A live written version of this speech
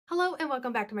Hello and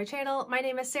welcome back to my channel. My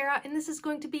name is Sarah and this is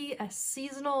going to be a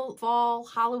seasonal fall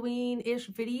Halloween-ish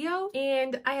video.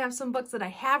 And I have some books that I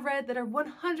have read that are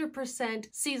 100%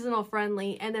 seasonal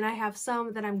friendly, and then I have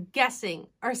some that I'm guessing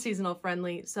are seasonal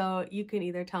friendly. So you can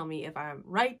either tell me if I'm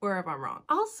right or if I'm wrong.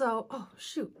 Also, oh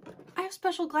shoot, I have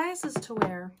special glasses to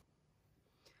wear.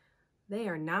 They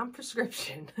are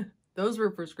non-prescription. Those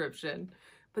were prescription.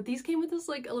 But these came with this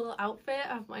like a little outfit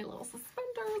of my little suspenders,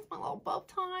 my little bow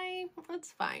tie.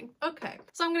 That's fine. Okay,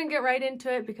 so I'm gonna get right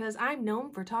into it because I'm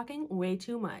known for talking way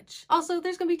too much. Also,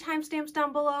 there's gonna be timestamps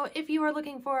down below. If you are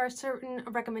looking for a certain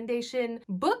recommendation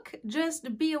book,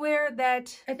 just be aware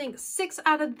that I think 6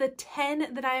 out of the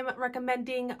 10 that I'm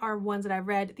recommending are ones that I've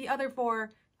read. The other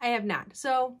 4 I have not,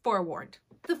 so forewarned.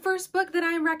 The first book that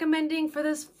I'm recommending for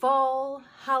this fall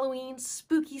Halloween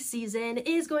spooky season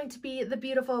is going to be The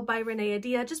Beautiful by Renee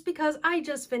Adia, just because I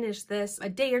just finished this a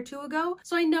day or 2 ago,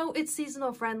 so I know it's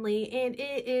seasonal friendly and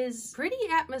it is pretty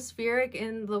atmospheric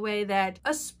in the way that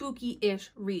a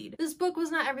spooky-ish read. This book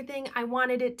was not everything I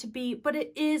wanted it to be, but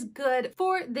it is good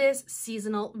for this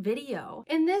seasonal video.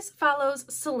 And this follows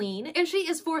Celine, and she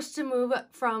is forced to move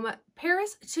from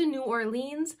Paris to New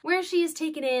Orleans, where she is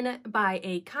taken in by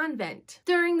a convent.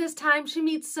 During this time, she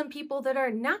meets some people that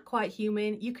are not quite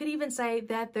human. You could even say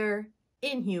that they're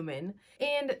inhuman.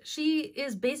 And she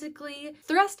is basically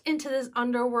thrust into this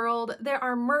underworld. There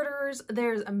are murders,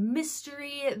 there's a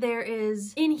mystery, there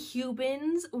is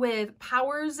inhumans with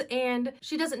powers, and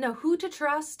she doesn't know who to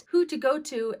trust, who to go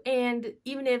to, and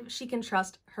even if she can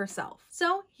trust herself.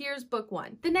 So here's book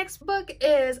 1. The next book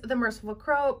is The Merciful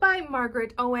Crow by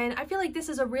Margaret Owen. I feel like this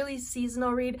is a really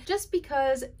seasonal read just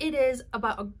because it is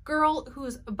about a girl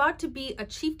who's about to be a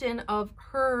chieftain of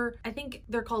her, I think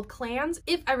they're called clans,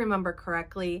 if I remember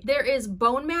correctly. There is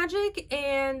bone magic,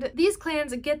 and these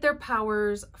clans get their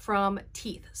powers from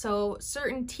teeth. So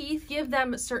certain teeth give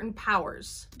them certain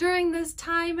powers. During this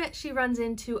time, she runs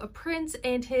into a prince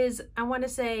and his, I want to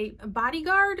say,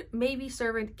 bodyguard, maybe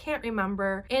servant, can't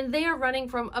remember, and they are running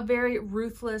from a very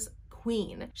ruthless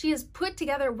queen. She is put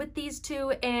together with these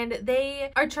two, and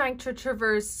they are trying to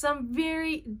traverse some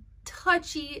very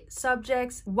touchy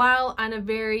subjects while on a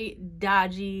very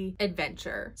dodgy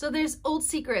adventure. So there's old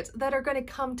secrets that are going to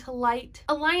come to light.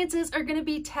 Alliances are going to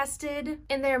be tested,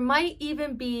 and there might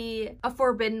even be a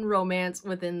forbidden romance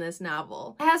within this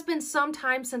novel. It has been some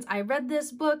time since I read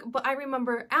this book, but I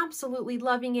remember absolutely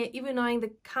loving it, even knowing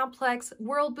the complex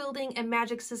world building and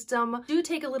magic system do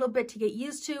take a little bit to get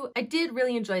used to. I did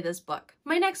really enjoy this book.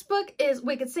 My next book is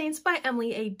Wicked Saints by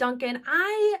Emily A. Duncan.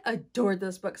 I adored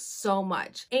this book so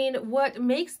much, and what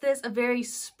makes this a very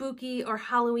spooky or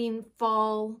Halloween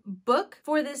fall book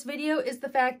for this video is the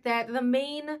fact that the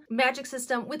main magic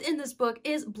system within this book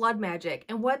is blood magic.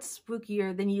 And what's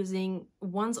spookier than using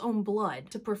one's own blood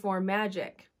to perform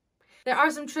magic? There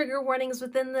are some trigger warnings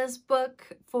within this book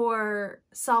for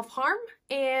self-harm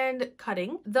and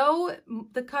cutting. Though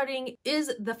the cutting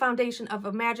is the foundation of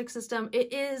a magic system,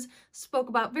 it is spoke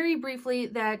about very briefly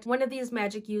that one of these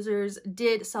magic users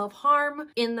did self-harm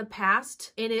in the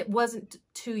past, and it wasn't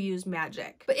to use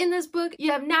magic. But in this book,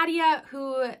 you have Nadia,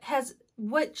 who has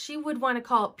what she would want to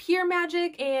call pure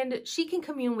magic, and she can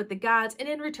commune with the gods, and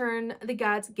in return, the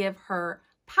gods give her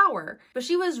power. But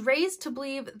she was raised to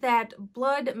believe that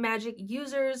blood magic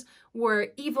users were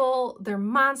evil, they're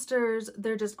monsters,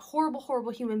 they're just horrible,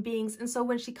 horrible human beings. And so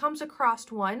when she comes across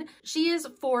one, she is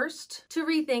forced to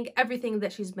rethink everything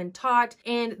that she's been taught,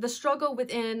 and the struggle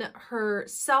within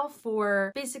herself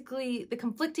for basically the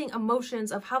conflicting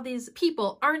emotions of how these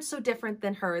people aren't so different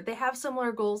than her. They have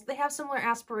similar goals, they have similar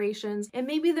aspirations, and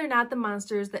maybe they're not the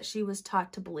monsters that she was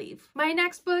taught to believe. My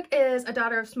next book is A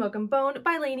Daughter of Smoke and Bone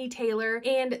by Laini Taylor,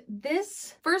 and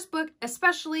this first book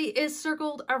especially is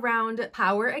circled around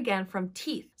power again from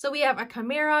teeth. So we have a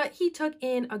chimera, he took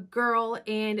in a girl,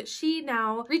 and she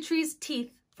now retrieves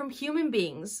teeth from human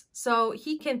beings. So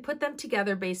he can put them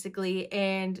together basically,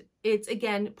 and it's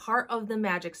again part of the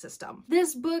magic system.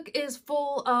 This book is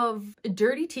full of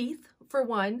dirty teeth, for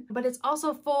one, but it's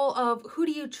also full of who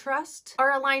do you trust?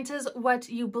 Are alliances what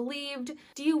you believed?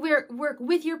 Do you work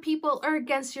with your people or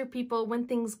against your people when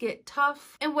things get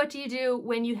tough? And what do you do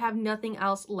when you have nothing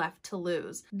else left to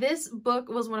lose? This book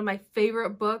was one of my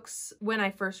favorite books when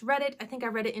I first read it. I think I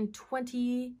read it in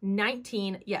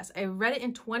 2019. Yes, I read it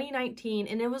in 2019,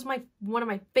 and it was one of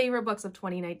my favorite books of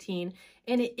 2019,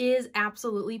 and it is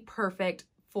absolutely perfect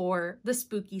for the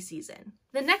spooky season.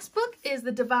 The next book is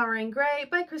The Devouring Gray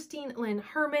by Christine Lynn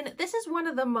Herman. This is one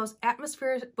of the most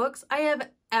atmospheric books I have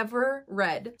ever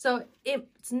read. So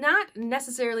it's not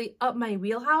necessarily up my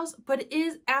wheelhouse, but it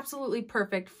is absolutely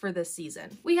perfect for this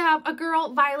season. We have a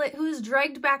girl, Violet, who is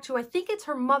dragged back to, I think it's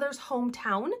her mother's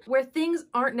hometown, where things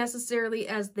aren't necessarily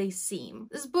as they seem.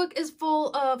 This book is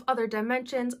full of other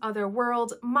dimensions, other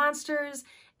worlds, monsters,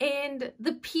 and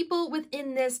the people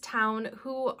within this town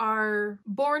who are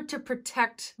born to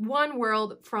protect one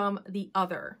world from the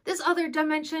other. This other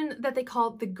dimension that they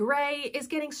call the Gray is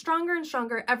getting stronger and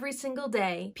stronger every single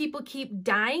day. People keep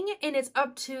dying, and it's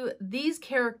up to these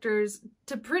characters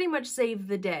to pretty much save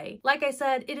the day. Like I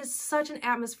said, it is such an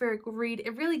atmospheric read.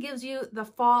 It really gives you the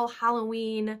fall,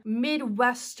 Halloween,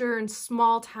 Midwestern,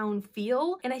 small town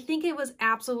feel, and I think it was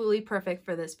absolutely perfect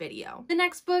for this video. The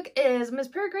next book is Miss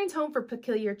Peregrine's Home for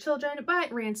Peculiar Children by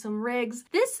Ransom Riggs.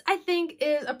 This, I think,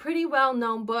 is a pretty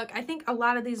well-known book. I think a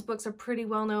lot of these books are pretty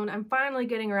well-known. I'm finally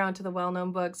getting around to the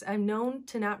well-known books. I'm known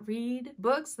to not read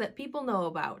books that people know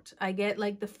about. I get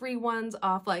like the free ones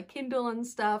off like Kindle and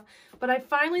stuff, but I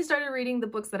finally started reading the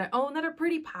books that I own that are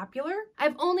pretty popular.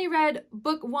 I've only read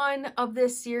book 1 of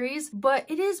this series, but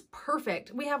it is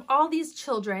perfect. We have all these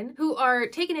children who are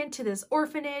taken into this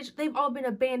orphanage. They've all been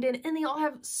abandoned, and they all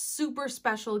have super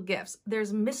special gifts.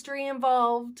 There's mystery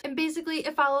involved. And basically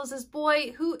it follows this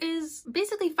boy who is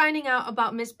basically finding out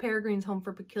about Miss Peregrine's Home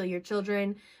for Peculiar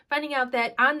Children, finding out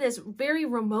that on this very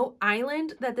remote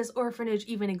island that this orphanage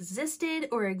even existed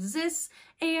or exists,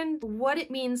 and what it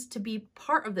means to be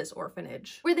part of this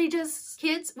orphanage. Were they just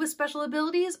kids with special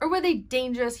abilities, or were they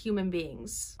dangerous human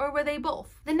beings? Or were they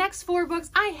both? The next 4 books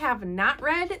I have not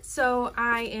read, so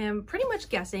I am pretty much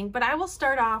guessing, but I will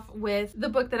start off with the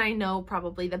book that I know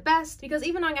probably the best, because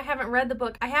even though I haven't read the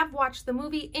book, I have watched the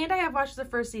movie and I have watched the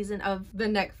first season of the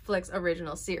Netflix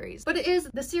original series. But it is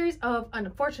the series of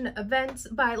Unfortunate Events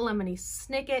by Lemony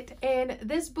Snicket, and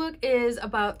this book is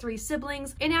about 3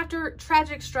 siblings, and after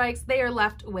tragic strikes, they are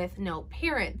left with no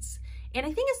parents. And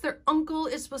I think it's their uncle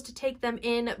is supposed to take them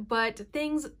in, but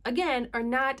things, again, are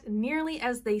not nearly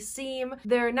as they seem.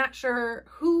 They're not sure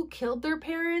who killed their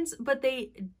parents, but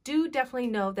they do definitely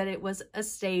know that it was a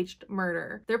staged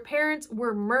murder. Their parents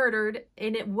were murdered,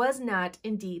 and it was not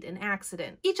indeed an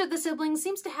accident. Each of the siblings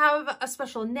seems to have a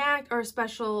special knack or a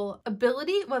special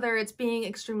ability, whether it's being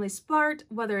extremely smart,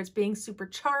 whether it's being super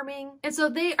charming. And so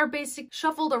they are basically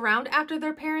shuffled around after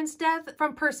their parents' death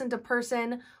from person to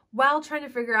person, while trying to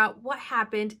figure out what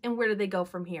happened and where do they go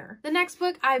from here. The next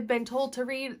book I've been told to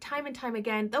read time and time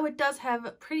again, though it does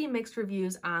have pretty mixed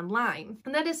reviews online,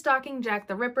 and that is Stalking Jack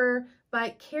the Ripper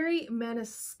by Carrie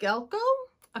Maniscalco.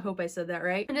 I hope I said that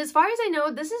right. And as far as I know,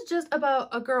 this is just about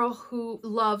a girl who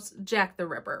loves Jack the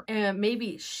Ripper. And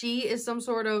maybe she is some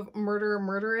sort of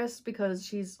murderess because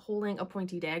she's holding a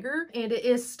pointy dagger. And it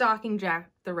is stalking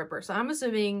Jack the Ripper. So I'm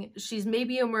assuming she's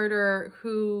maybe a murderer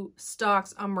who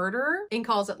stalks a murderer and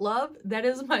calls it love. That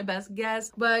is my best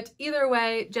guess. But either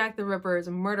way, Jack the Ripper is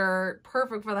a murderer,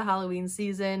 perfect for the Halloween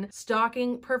season.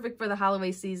 Stalking, perfect for the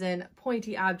holiday season.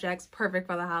 Pointy objects, perfect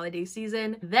for the holiday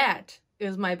season. That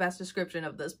is my best description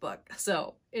of this book,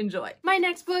 so enjoy. My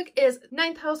next book is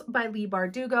Ninth House by Leigh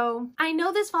Bardugo. I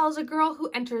know this follows a girl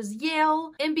who enters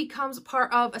Yale and becomes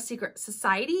part of a secret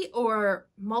society or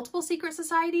multiple secret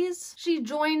societies. She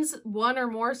joins one or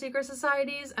more secret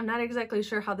societies. I'm not exactly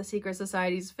sure how the secret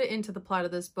societies fit into the plot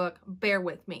of this book. Bear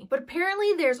with me. But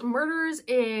apparently there's murders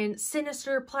and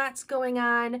sinister plots going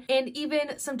on, and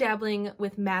even some dabbling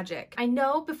with magic. I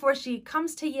know before she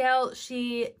comes to Yale,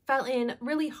 she fell in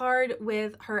really hard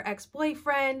with her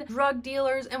ex-boyfriend, drug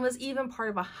dealers, and was even part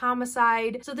of a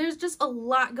homicide. So there's just a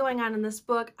lot going on in this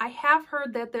book. I have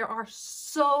heard that there are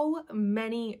so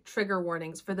many trigger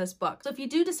warnings for this book. So if you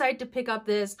do decide to pick up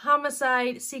this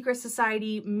homicide, secret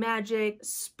society, magic,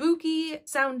 spooky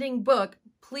sounding book,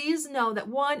 please know that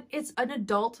 1, it's an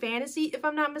adult fantasy if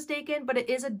I'm not mistaken, but it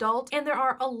is adult and there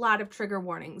are a lot of trigger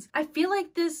warnings. I feel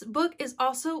like this book is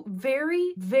also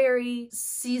very, very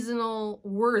seasonal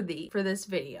worthy for this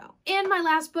video. And my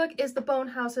last book is The Bone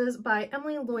Houses by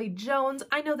Emily Lloyd Jones.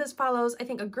 I know this follows, I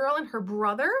think, a girl and her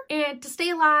brother, and to stay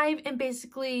alive and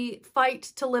basically fight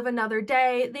to live another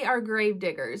day, they are grave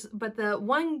diggers. But the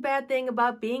one bad thing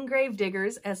about being grave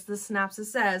diggers, as the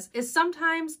synopsis says, is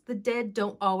sometimes the dead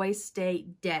don't always stay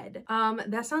dead.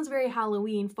 That sounds very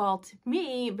Halloween fall to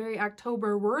me, very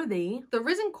October worthy. The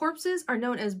risen corpses are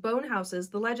known as bone houses.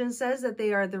 The legend says that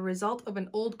they are the result of an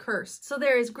old curse. So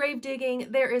there is grave digging,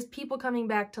 there is people coming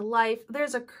back to life,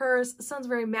 there's a curse. It sounds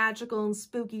very magical and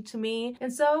spooky to me.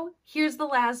 And so here's the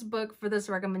last book for this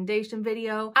recommendation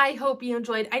video. I hope you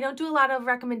enjoyed. I don't do a lot of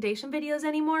recommendation videos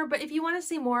anymore, but if you want to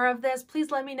see more of this,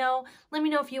 please let me know. Let me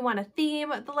know if you want a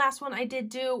theme. The last one I did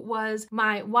do was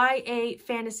my YA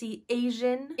fantasy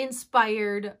Asian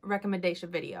inspired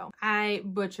recommendation video. I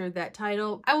butchered that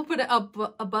title. I will put it up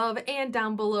above and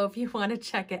down below if you want to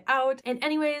check it out. And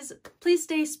anyways, please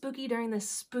stay spooky during this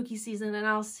spooky season, and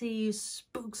I'll see you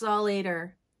spooks all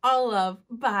later. All love.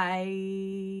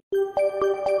 Bye.